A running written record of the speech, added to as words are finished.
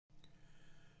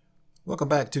Welcome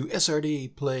back to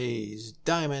SRD Plays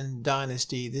Diamond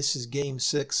Dynasty. This is Game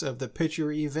 6 of the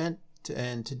Pitcher event,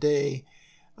 and today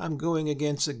I'm going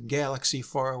against a Galaxy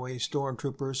Faraway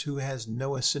Stormtroopers who has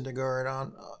Noah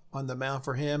Syndegaard on the mound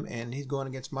for him, and he's going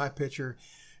against my pitcher,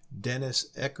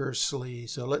 Dennis Eckersley.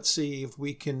 So let's see if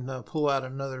we can pull out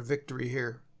another victory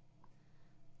here.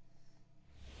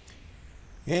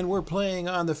 And we're playing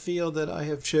on the field that I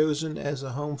have chosen as a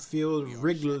home field,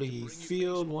 Wrigley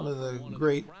Field, one of the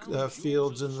great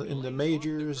fields in the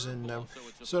majors. And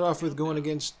start off with going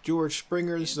against George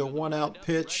Springer. This is a one-out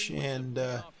pitch, and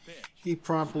he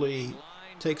promptly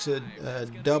takes a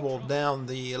double down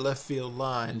the left field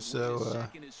line. So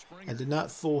I did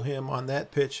not fool him on that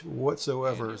pitch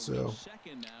whatsoever. So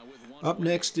up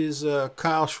next is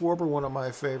Kyle Schwarber, one of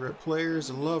my favorite players.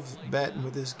 I love batting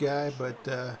with this guy, but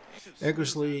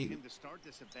Eckersley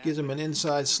gives him an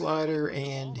inside slider,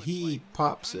 and he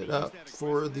pops it up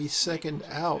for the second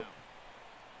out.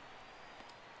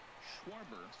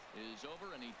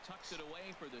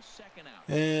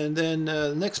 And then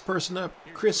the next person up,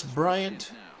 Chris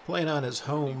Bryant, playing on his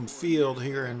home field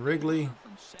here in Wrigley.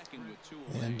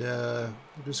 And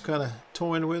just kind of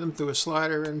toying with him through a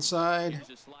slider inside.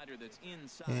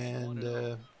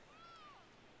 And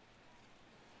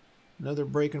another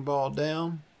breaking ball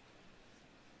down.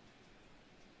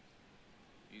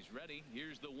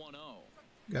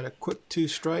 Got a quick 2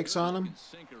 strikes on him.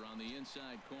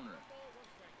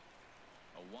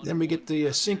 Then we get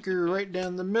the sinker right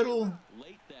down the middle.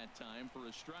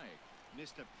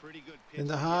 And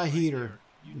the high heater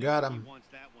got him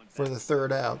for the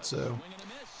third out. So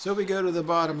we go to the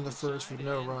bottom of the first with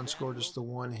no run scored, just the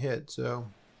 1 hit. So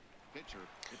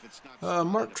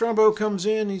Mark Trumbo comes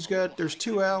in. There's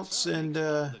 2 outs, and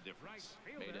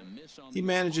he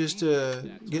manages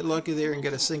to get lucky there and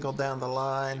get a single down the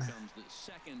line.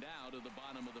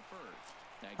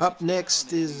 Up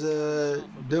next is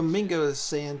Domingo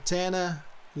Santana,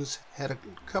 who's had a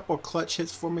couple clutch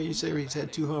hits for me. You say he's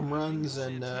had 2 home runs,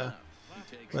 and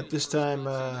but this time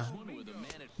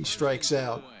he strikes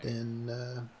out, and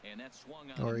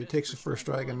or he takes the first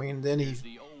strike. Then he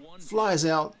flies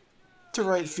out to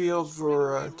right field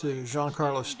to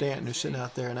Giancarlo Stanton, who's sitting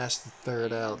out there, and that's the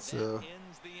third out. So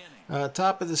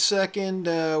top of the second,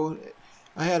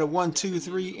 I had a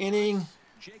 1-2-3 inning.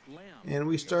 And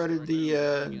we started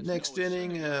the next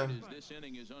inning.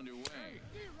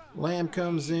 Lamb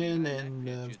comes in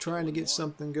and trying to get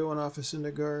something going off of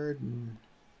Syndegaard, and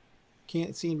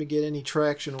can't seem to get any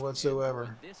traction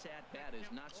whatsoever.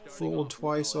 Fooled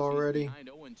twice already.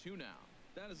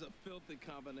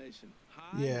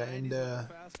 Yeah, and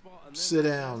sit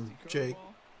down, Jake.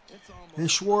 And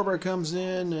Schwarber comes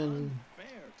in, and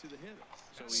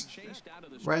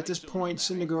right at this point,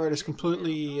 Syndegaard is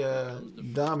completely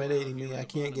dominating me. I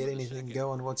can't get anything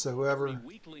going whatsoever.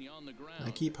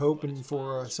 I keep hoping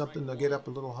for something to get up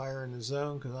a little higher in the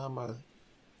zone, because I'm a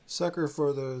sucker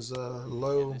for those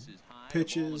low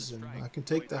pitches, and I can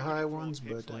take the high ones,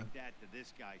 but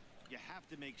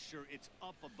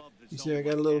you see I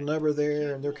got a little number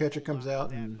there, and their catcher comes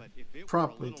out and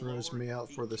promptly throws me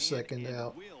out for the second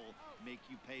out.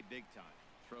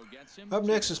 Up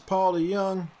next is Paul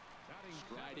DeJong,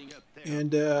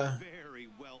 and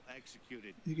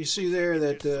you can see there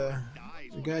that the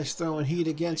guy's throwing heat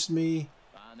against me,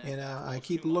 and I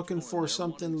keep looking for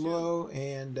something low,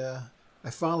 and I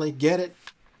finally get it,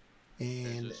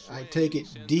 and I take it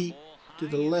deep to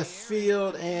the left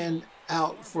field and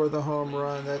out for the home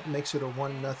run. That makes it a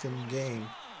 1-0 game.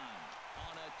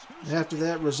 After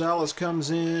that, Rosales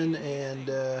comes in, and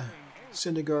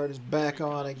Syndegaard is back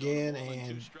on again,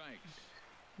 and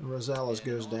Rosales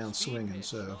goes down swinging.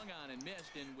 So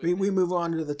we move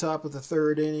on to the top of the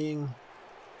third inning.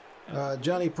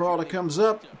 Johnny Peralta comes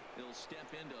up,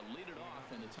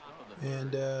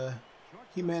 and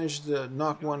he managed to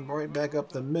knock one right back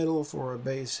up the middle for a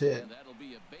base hit.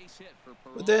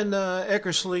 But then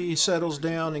Eckersley settles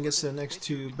down and gets the next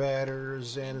 2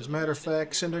 batters, and as a matter of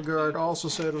fact, Syndergaard also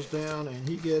settles down, and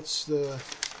he gets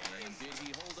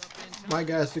my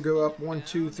guys to go up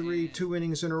 1-2-3, 2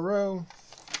 innings in a row.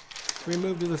 We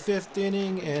move to the 5th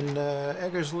inning, and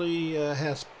Eckersley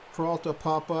has Peralta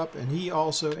pop up, and he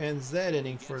also ends that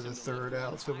inning for the third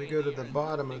out. So we go to the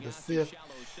bottom of the 5th.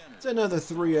 It's another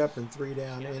 3 up and 3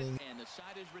 down inning.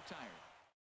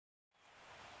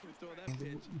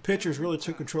 The pitchers really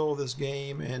took control of this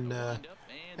game, and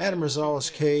Adam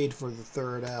Rosales Cade for the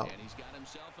third out.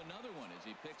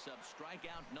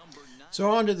 So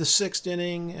on to the 6th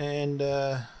inning, and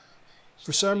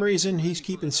for some reason he's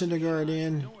keeping Syndegaard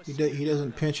in. He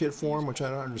doesn't pinch hit for him, which I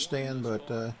don't understand,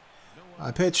 but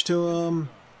I pitch to him,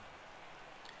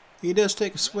 He does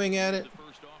take a swing at it,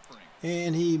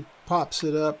 and he pops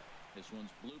it up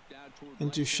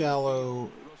into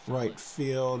shallow right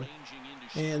field,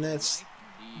 and that's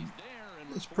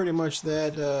pretty much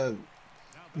that.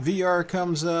 VR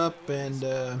comes up and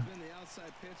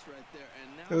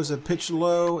goes a pitch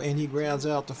low, and he grounds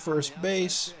out to first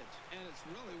base.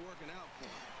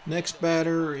 Next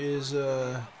batter is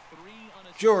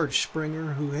George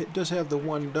Springer, who does have the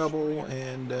one double,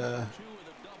 and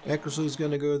Eckersley's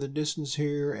going to go the distance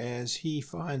here as he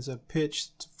finds a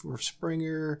pitch for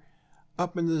Springer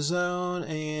up in the zone,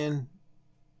 and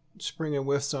Springer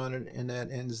whiffs on it, and that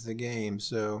ends the game.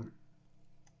 So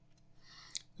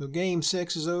game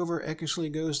 6 is over.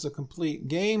 Eckersley goes the complete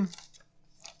game.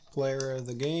 Player of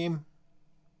the game.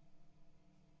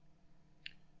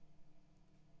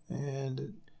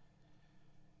 And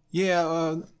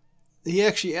yeah, he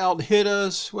actually out-hit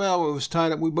us. Well, it was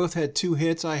tied up. We both had 2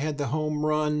 hits. I had the home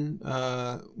run,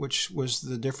 which was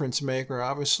the difference maker,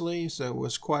 obviously. So it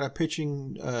was quite a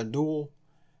pitching duel.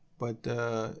 But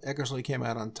Eckersley came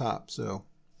out on top. So,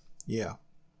 yeah.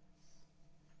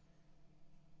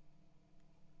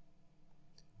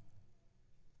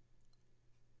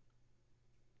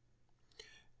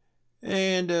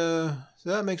 And so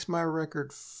that makes my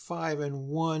record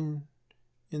 5-1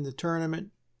 in the tournament.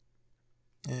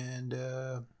 And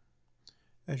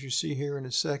as you see here in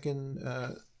a second,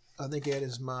 I think that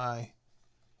is my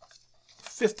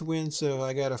 5th win. So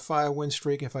I got a 5-win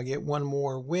streak. If I get one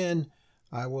more win,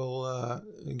 I will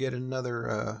get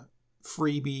another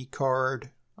freebie card.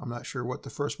 I'm not sure what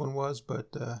the first one was, but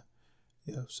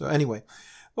yeah. So anyway.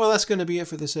 Well, that's going to be it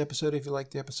for this episode. If you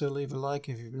liked the episode, leave a like.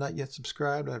 If you've not yet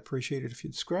subscribed, I'd appreciate it if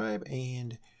you'd subscribe.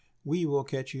 And we will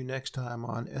catch you next time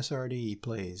on SRD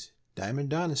Plays Diamond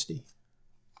Dynasty.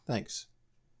 Thanks.